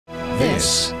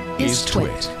This is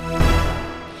TWiT.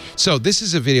 So this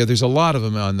is a video. There's a lot of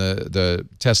them on the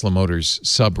Tesla Motors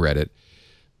subreddit.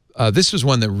 This was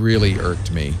one that really irked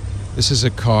me. This is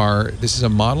a car. This is a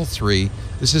Model 3.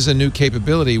 This is a new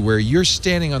capability where you're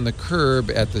standing on the curb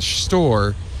at the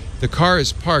store. The car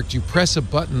is parked. You press a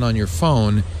button on your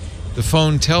phone. The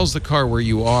phone tells the car where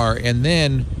you are and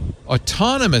then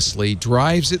autonomously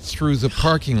drives it through the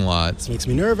parking lot. This makes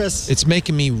me nervous. It's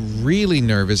making me really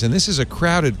nervous. And this is a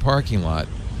crowded parking lot.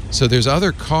 So there's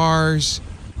other cars.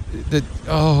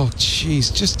 Oh,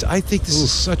 jeez. I think this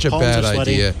is such a bad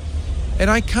idea. And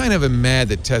I kind of am mad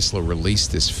that Tesla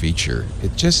released this feature.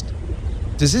 Does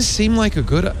this seem like a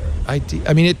good idea?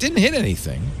 I mean, it didn't hit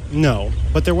anything. No,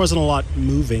 but there wasn't a lot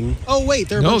moving. Oh, wait,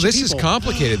 there are a bunch of this is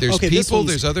complicated. There's people,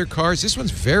 there's other cars. This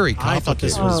one's very complicated. I thought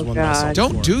this was one that I saw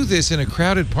Don't do this in a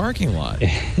crowded parking lot.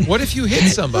 What if you hit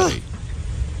somebody?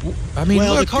 I mean,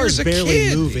 well, look, the car's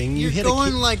barely moving. You're hit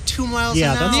going like 2 miles an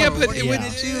hour. Yeah, but it would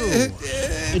do.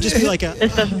 It'd just be like a...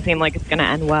 This doesn't seem like it's going to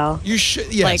end well. You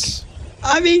should, yes.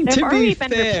 I mean, There've to already be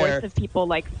been fair, reports of people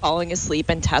like falling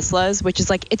asleep in Teslas, which is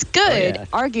like, it's good,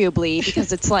 arguably,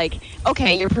 because it's like,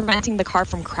 okay, you're preventing the car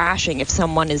from crashing if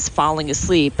someone is falling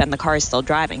asleep and the car is still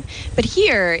driving. But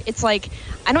here, it's like,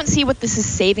 I don't see what this is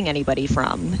saving anybody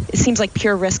from. It seems like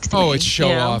pure risk to me. Oh, it's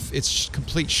show-off. It's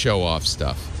complete show-off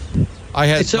stuff. I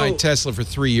had my Tesla for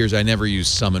 3 years. I never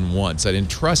used Summon once. I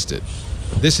didn't trust it.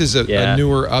 This is a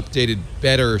newer, updated,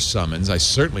 better Summons. I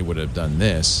certainly would have done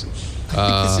this.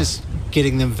 I think this is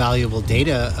getting them valuable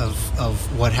data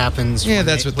of what happens when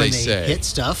that's what they say. Hit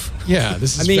stuff. Yeah,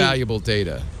 this is valuable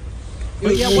data.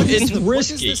 But yeah, it's risky. What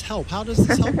does this help? How does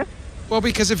this help? Well,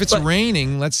 because if it's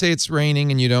raining, let's say it's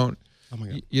raining and you don't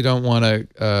want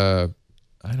to,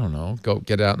 I don't know, go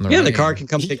get out in the rain. Yeah, the car can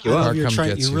come pick you up. You're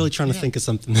really trying to think of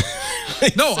something.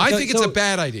 No, I think it's a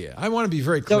bad idea. I want to be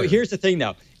very clear. So here's the thing,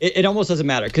 though. It almost doesn't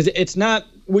matter because it's not.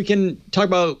 We can talk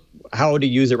about how to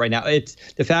use it right now.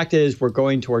 The fact is we're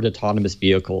going towards autonomous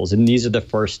vehicles, and these are the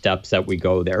first steps that we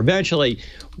go there. Eventually,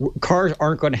 cars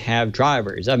aren't going to have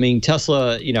drivers. I mean,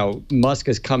 Tesla, Musk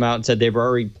has come out and said they've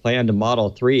already planned a Model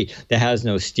 3 that has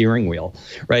no steering wheel,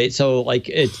 right? So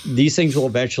like these things will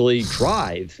eventually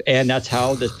drive, and that's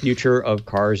how the future of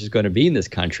cars is going to be in this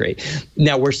country.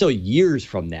 Now, we're still years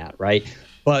from that, right?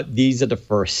 But these are the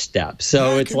first steps.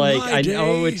 So it's like, I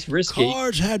know it's risky.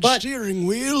 Cars had steering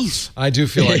wheels. I do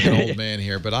feel like an old man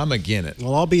here, but I'm again it.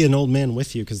 Well, I'll be an old man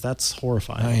with you because that's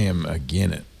horrifying. I am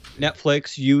again it.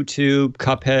 Netflix, YouTube,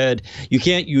 Cuphead, you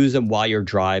can't use them while you're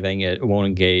driving. It won't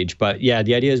engage. But yeah,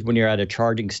 the idea is when you're at a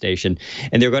charging station,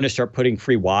 and they're going to start putting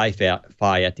free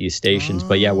Wi-Fi at these stations.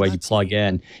 But yeah, when you plug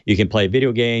in, you can play a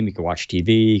video game, you can watch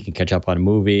TV, you can catch up on a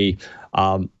movie.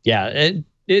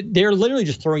 They're literally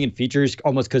just throwing in features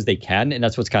almost because they can, and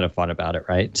that's what's kind of fun about it,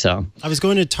 right? So I was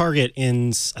going to Target I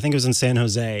think it was in San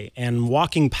Jose, and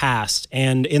walking past,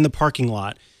 and in the parking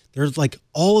lot, there's like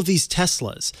all of these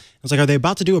Teslas. I was like, are they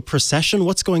about to do a procession?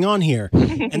 What's going on here?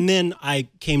 And then I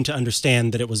came to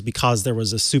understand that it was because there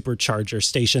was a supercharger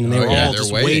station, and they were all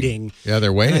just waiting. Yeah,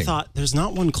 they're waiting. And I thought, there's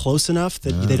not one close enough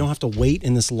that they don't have to wait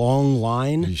in this long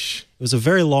line. Eesh. It was a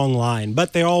very long line,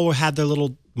 but they all had their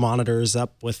little monitors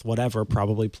up with whatever,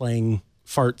 probably playing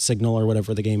fart signal or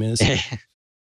whatever the game is.